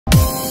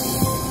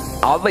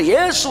அவ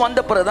இயேசு வந்த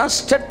பிறகுதான்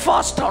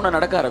ஸ்டெட்ஃபாஸ்ட் அவனை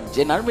நடக்க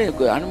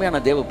ஆரம்பிச்சு.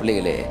 அருமையான தேவ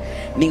பிள்ளைகளே,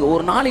 நீங்க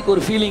ஒரு நாளைக்கு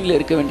ஒரு ஃபீலிங்ல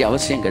இருக்க வேண்டிய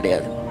அவசியம்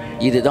கிடையாது.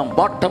 இதுதான்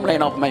bottom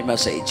line of my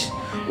message.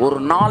 ஒரு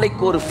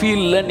நாளைக்கு ஒரு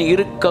ஃபீல்ல நீ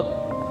இருக்க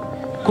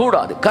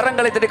கூடாது.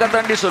 கரங்களை தட்டி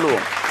கத்தாண்டி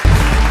சொல்லுவோம்.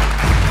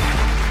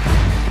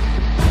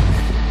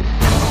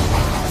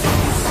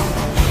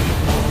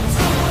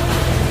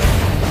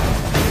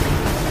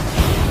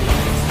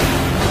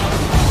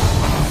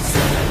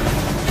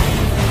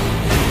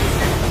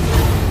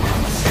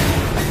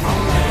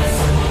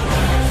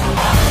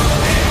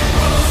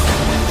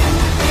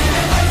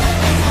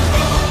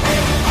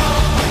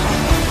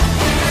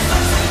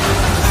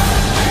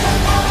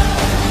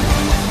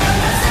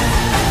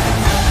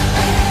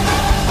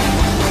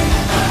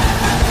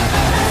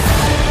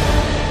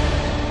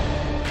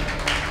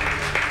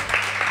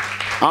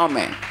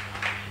 ஆமென்,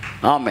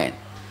 ஆமென்.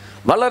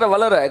 வளர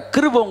வளர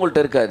கிருபை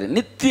உங்கள்கிட்ட இருக்காது,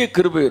 நித்திய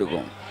கிருபை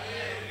இருக்கும்.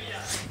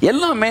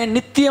 எல்லாமே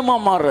நித்தியமா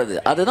மாறுறது.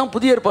 அதுதான்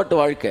புதிய ஏற்பாட்டு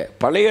வாழ்க்கை.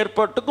 பழைய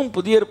ஏற்பாட்டுக்கும்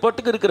புதிய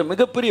ஏற்பாட்டுக்கும் இருக்கிற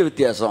மிகப்பெரிய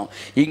வித்தியாசம்,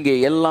 இங்கே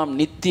எல்லாம்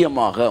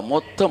நித்தியமாக,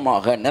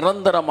 மொத்தமாக,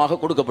 நிரந்தரமாக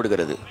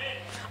கொடுக்கப்படுகிறது.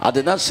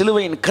 அதுதான்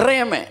சிலுவையின்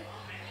கிரயமே.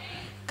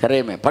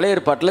 பழைய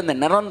ஏற்பாட்டில் இந்த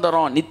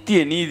நிரந்தரம்,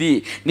 நித்திய நீதி,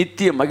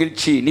 நித்திய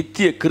மகிழ்ச்சி,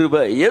 நித்திய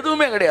கிருபை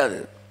எதுவுமே கிடையாது.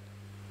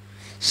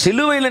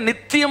 சிலுவையில்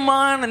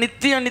நித்தியமான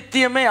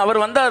நித்தியமே அவர்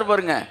வந்தார்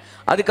பாருங்க.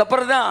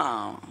 அதுக்கப்புறம் தான்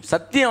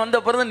சத்தியம் வந்த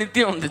அப்புறம் தான்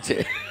நித்தியம் வந்துச்சு.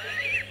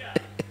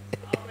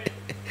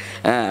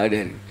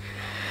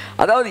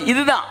 அதாவது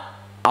இதுதான்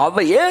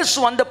அவ இயேசு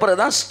வந்த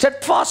பிறகுதான்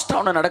ஸ்டெட்ஃபாஸ்ட்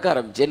அவனை நடக்க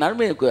ஆரம்பிச்சு.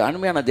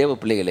 அருமையான தேவ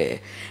பிள்ளைகளே,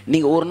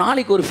 நீங்க ஒரு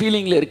நாளைக்கு ஒரு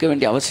ஃபீலிங்ல இருக்க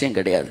வேண்டிய அவசியம்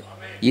கிடையாது.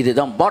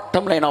 இதுதான்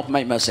bottom line of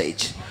my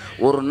message.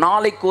 ஒரு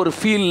நாளைக்கு ஒரு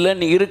ஃபீல்ல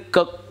நீ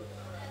இருக்க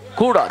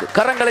கூடாது.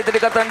 கரங்களை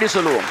தட்டி கத்தாண்டி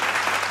சொல்லுவோம்.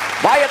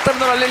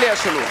 வாயத்திறந்து அல்லேலூயா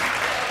சொல்லுவோம்.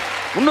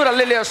 இன்னொரு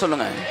அல்லேலூயா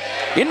சொல்லுங்க.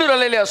 இன்னொரு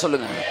அல்லேலூயா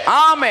சொல்லுங்க.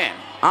 ஆமென்,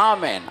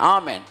 ஆமென்,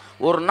 ஆமென்.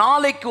 ஒரு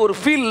நாளைக்கு ஒரு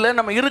ஃபீல்ல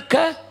நம்ம இருக்க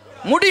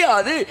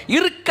முடியாது,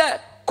 இருக்க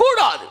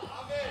கூடாது.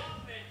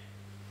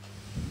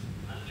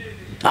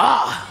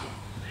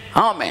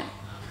 ஆமென்.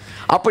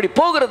 அப்படி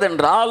போகிறது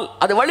என்றால்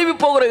அது வலிவி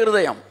போகிற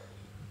இருதயம்.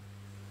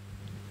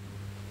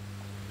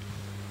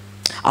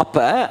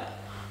 அப்ப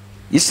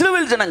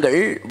இஸ்ரவேல்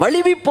ஜனங்கள்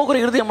வலிவி போகிற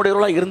இருதயம்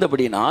உடையவர்களாக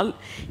இருந்தபடினால்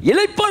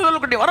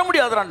இளைப்பாறுதலுக்கு வர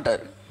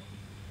முடியாதுறான்ட்டார்.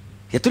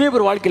 எத்தனையோ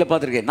பேர் வாழ்க்கையில்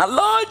பார்த்துருக்கேன்,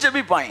 நல்லா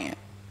ஜெபிப்பாங்க.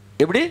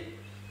 எப்படி?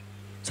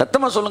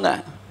 சத்தமா சொல்லுங்க,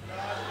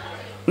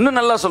 இன்னும்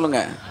நல்லா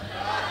சொல்லுங்க.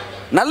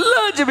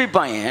 நல்லா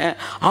ஜெபிப்பாங்க,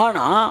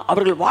 ஆனா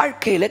அவர்கள்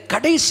வாழ்க்கையில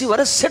கடைசி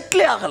வரை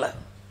செட்டிலே ஆகல.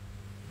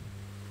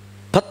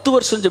 10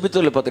 வருஷம்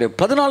ஜெபித்தவர்களை பார்க்குறேன்,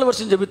 14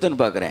 வருஷம்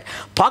ஜெபித்தன்னு பார்க்குறேன்.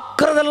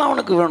 பார்க்கறதெல்லாம்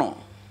அவனுக்கு வேணும்.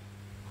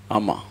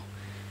 ஆமா,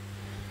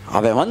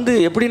 அவன்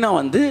எப்படின்னா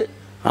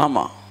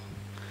ஆமா,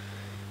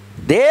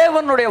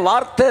 தேவனுடைய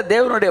வார்த்தை,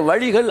 தேவனுடைய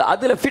வழிகள்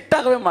அதில் ஃபிட்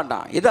ஆகவே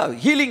மாட்டான். இதான்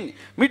ஹீலிங்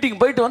மீட்டிங்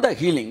போயிட்டு வந்தால்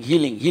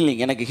ஹீலிங்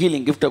எனக்கு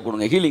ஹீலிங் கிஃப்ட்டை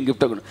கொடுங்க, ஹீலிங்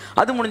கிஃப்ட்டை கொடுங்க.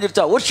 அது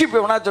முடிஞ்சிருச்சா? ஒர்ஷிப்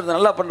எவனாச்சும்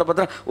நல்லா பண்ணுற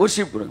பார்த்தா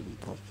ஒர்ஷிப்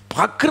கொடுங்க.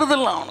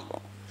 பார்க்குறதெல்லாம்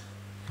அவனுக்கும்.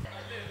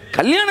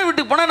 கல்யாண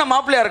வீட்டுக்கு போனால் நான்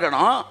மாப்பிள்ளையாக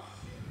இருக்கணும்,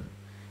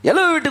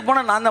 எலவு வீட்டுக்கு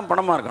போனால் நான் தான்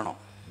பணமாக இருக்கணும்.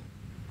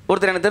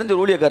 ஒருத்தர் எனக்கு தெரிஞ்ச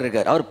ஒரு ஊழியக்காரர்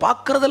இருக்கார், அவர்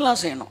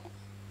பார்க்குறதெல்லாம் செய்யணும்,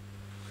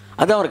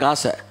 அதுதான் அவருக்கு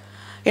ஆசை.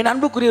 என்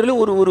அன்புக்குரியவர்களே,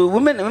 ஒரு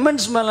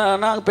விமென்ஸ் மேலே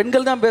நான்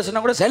பெண்கள் தான்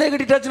பேசுனா கூட சிலை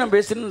கட்டிட்டாச்சு நான்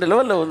பேசுகிற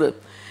லெவலில்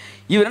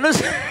இவர் என்ன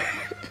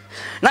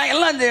நான்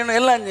எல்லாம்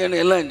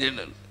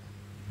செய்யணும்.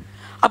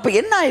 அப்போ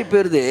என்ன ஆகி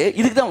போயிருது?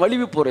 இதுக்கு தான்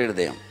வலிவி போகிற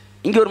இருதயம்.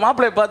 இங்கே ஒரு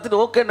மாப்பிள்ளையை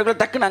பார்த்துட்டு ஓகேன்ற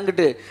டக்குன்னு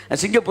அங்கிட்டு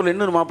சிங்கப்பூரில்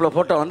இன்னொரு மாப்பிள்ளை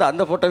ஃபோட்டோ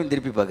அந்த ஃபோட்டோவையும்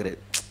திருப்பி பார்க்குறது.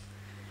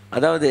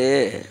 அதாவது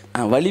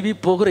வலிவி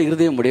போகிற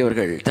இருதயம்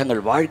உடையவர்கள்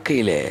தங்கள்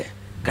வாழ்க்கையில்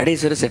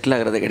கடைசி வரை செட்டில்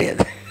ஆகிறது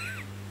கிடையாது.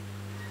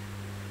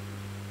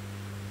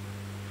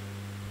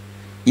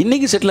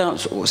 இன்றைக்கி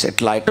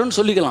செட்டில் ஆகிட்டோன்னு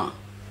சொல்லிக்கலாம்,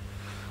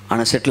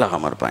 ஆனால் செட்டில்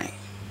ஆகாமல் இருப்பாங்க.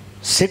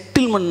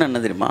 செட்டில்மெண்ட் என்ன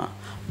தெரியுமா?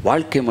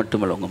 வாழ்க்கை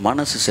மட்டுமல்ல, உங்கள்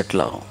மனசு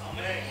செட்டில் ஆகும்.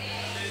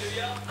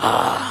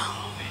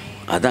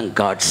 அதான்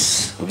காட்ஸ்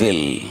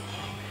வில்.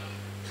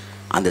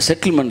 அந்த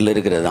செட்டில்மெண்ட்டில்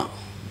இருக்கிறது தான்.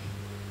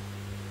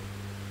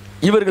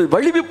 இவர்கள்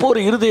வலிவி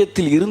போகிற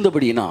இருதயத்தில்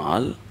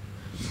இருந்தபடியினால்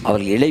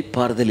அவர்கள்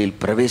இளைப்பாறுதலில்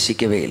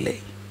பிரவேசிக்கவே இல்லை.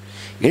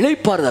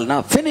 இளைப்பாறுதல்னா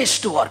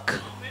finished work,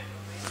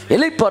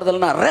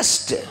 இளைப்பாறுதல்னா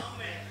rest,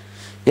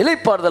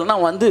 இளைப்பாறுதல்னா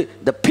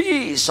the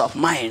peace of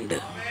mind.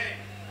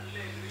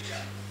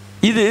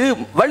 இது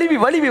வலிவி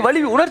வலிவி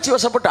வலிவி உணர்ச்சி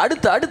வசப்பட்டு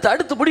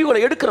அடுத்து முடிவுகளை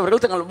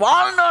எடுக்கிறவர்கள் தங்கள்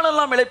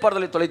வாழ்நாளெல்லாம்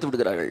இளைப்பாறுதலை தொலைத்து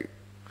விடுகிறார்கள்.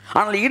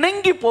 ஆனால்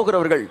இணங்கி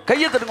போகிறவர்கள்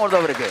கையை தட்டுங்க.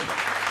 அவருக்கு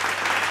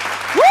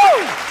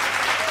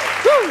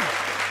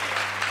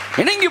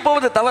இணங்கி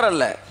போவது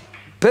தவறல்ல.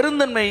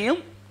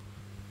 பெருந்தன்மையையும்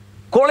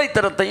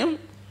கோழைத்தரத்தையும்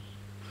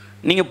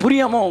நீங்க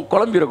புரியாம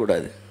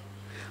குழம்பிடக்கூடாது.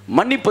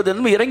 மன்னிப்பது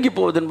என்பதும் இறங்கி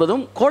போவது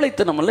என்பதும்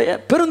கோழைத்தனம் அல்ல,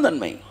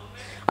 பெருந்தன்மை.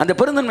 அந்த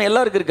பெருந்தன்மை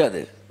எல்லாருக்கும் இருக்காது,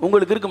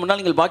 உங்களுக்கு இருக்கு. முன்னால்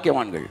நீங்கள்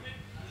பாக்கியவான்கள்.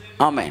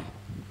 ஆமென்.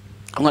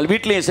 உங்கள்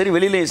வீட்டிலையும் சரி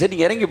வெளியிலையும் சரி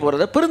நீங்கள் இறங்கி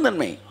போகிறத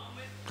பெருந்தன்மை,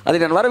 அதை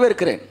நான்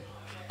வரவேற்கிறேன்.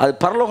 அது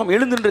பரலோகம்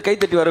எழுந்தின்று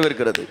கைத்தட்டி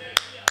வரவேற்கிறது.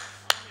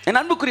 என்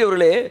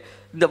அன்புக்குரியவர்களே,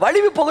 இந்த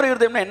வலிவி போகிற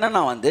இருதயம்னா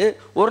என்னன்னா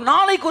ஒரு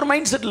நாளைக்கு ஒரு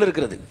மைண்ட் செட்டில்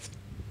இருக்கிறது.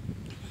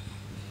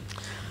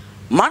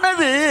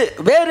 மனது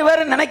வேறு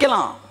வேறு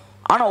நினைக்கலாம்,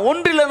 ஆனால்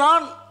ஒன்றிலே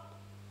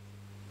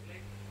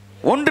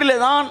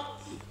தான்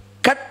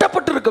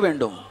கட்டப்பட்டிருக்க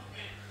வேண்டும்,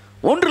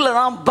 ஒன்றில்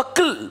நாம்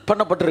பக்கில்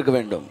பண்ணப்பட்டிருக்க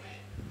வேண்டும்.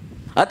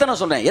 அதான்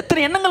நான் சொல்றேன்,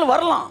 எத்தனை எண்ணங்கள்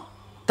வரலாம்,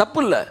 தப்பு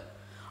இல்லை,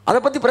 அதை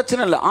பற்றி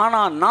பிரச்சனை இல்லை.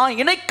 ஆனால் நான்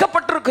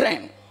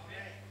இணைக்கப்பட்டிருக்கிறேன்.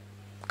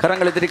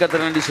 கரங்களை திரி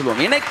கர்த்தருக்கு நன்றி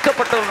சொல்லுவோம்.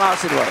 இணைக்கப்பட்டவன்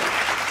ஆசீர்வாதம்.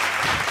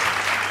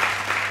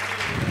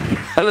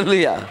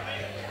 ஹல்லேலூயா.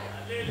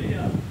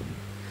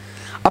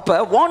 அப்ப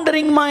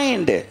வாண்டரிங்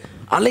மைண்ட்,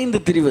 அலைந்து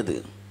திரிவது.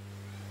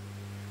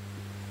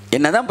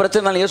 என்னதான்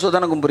பிரச்சனை இயேசுவை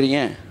தானே கும்பிடுறீங்க,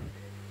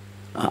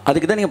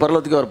 அதுக்கு தான் நீங்கள்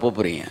பரலோகத்துக்கு வர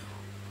போகிறீங்க.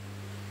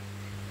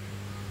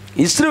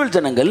 இஸ்ரவேல்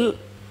ஜனங்கள்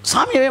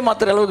சாமியவே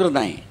மாத்திர அளவுக்கு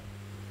இருந்தாங்க.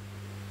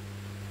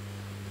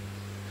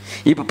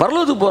 இப்போ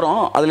பரலோகத்துக்கு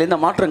போகிறோம், அதில் எந்த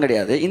மாற்றம்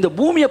கிடையாது. இந்த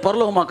பூமியை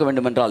பரலோகமாக்க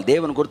வேண்டும் என்றால்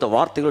தேவன் கொடுத்த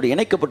வார்த்தைகளோடு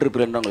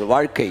இணைக்கப்பட்டிருப்பீர்கள் என்ற உங்கள்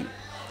வாழ்க்கை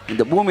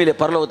இந்த பூமியிலே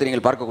பரலோகத்தை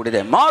நீங்கள்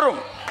பார்க்கக்கூடியதே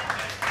மாறும்.